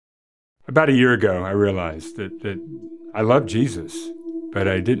About a year ago, I realized that I love Jesus, but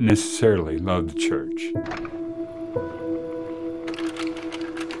I didn't necessarily love the church.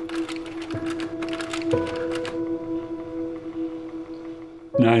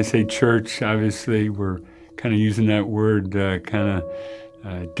 Now I say church, obviously we're kind of using that word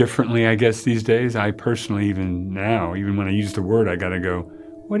differently, I guess, these days. I personally, even now, even when I use the word, I got to go,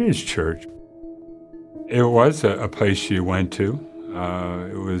 what is church? It was a place you went to.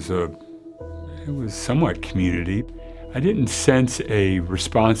 It was somewhat community. I didn't sense a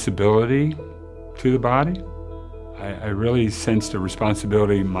responsibility to the body. I really sensed a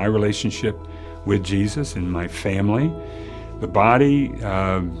responsibility in my relationship with Jesus and my family. The body,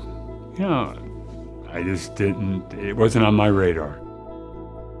 I just didn't, it wasn't on my radar.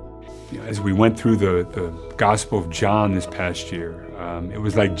 As we went through the Gospel of John this past year, it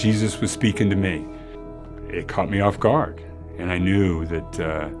was like Jesus was speaking to me. It caught me off guard, and I knew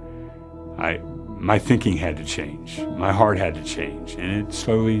that my thinking had to change, my heart had to change, and it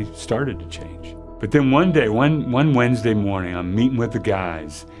slowly started to change. But then one day, one Wednesday morning, I'm meeting with the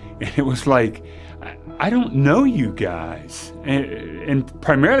guys, and it was like, I don't know you guys, and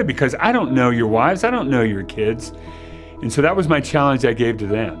primarily because I don't know your wives, I don't know your kids. And so that was my challenge I gave to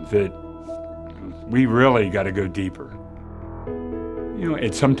them, that we really got to go deeper.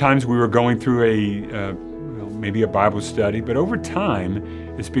 And sometimes we were going through maybe a Bible study, but over time,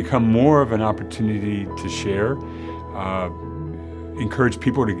 it's become more of an opportunity to share, encourage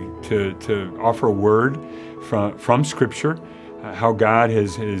people to offer a word from Scripture, how God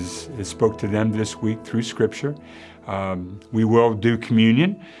has spoke to them this week through Scripture. We will do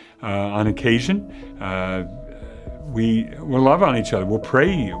communion on occasion. We'll love on each other. We'll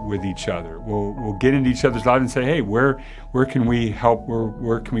pray with each other. We'll get into each other's lives and say, hey, where can we help?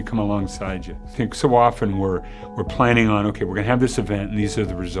 Where can we come alongside you? I think so often we're planning on, okay, we're going to have this event and these are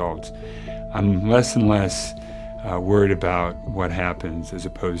the results. I'm less and less worried about what happens as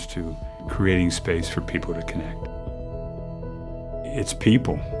opposed to creating space for people to connect. It's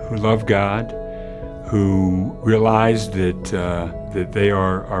people who love God, who realize that they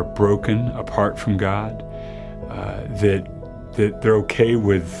are broken apart from God, that they're okay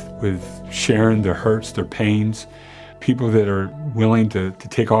with sharing their hurts, their pains, people that are willing to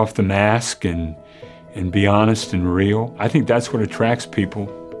take off the mask and be honest and real. I think that's what attracts people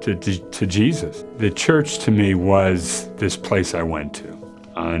to Jesus. The church to me was this place I went to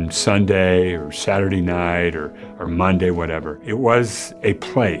on Sunday or Saturday night or Monday, whatever. It was a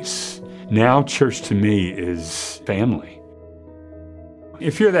place. Now church to me is family.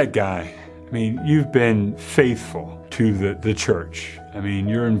 If you're that guy, you've been faithful to the church.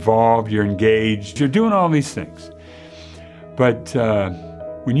 You're involved, you're engaged, you're doing all these things. But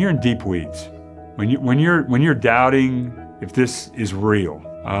when you're in deep weeds, when you're doubting if this is real,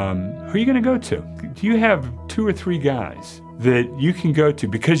 who are you going to go to? Do you have 2 or 3 guys that you can go to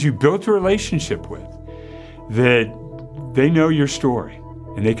because you built a relationship with, that they know your story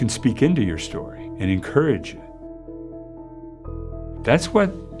and they can speak into your story and encourage you? That's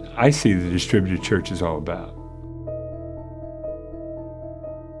what I see the distributed church is all about.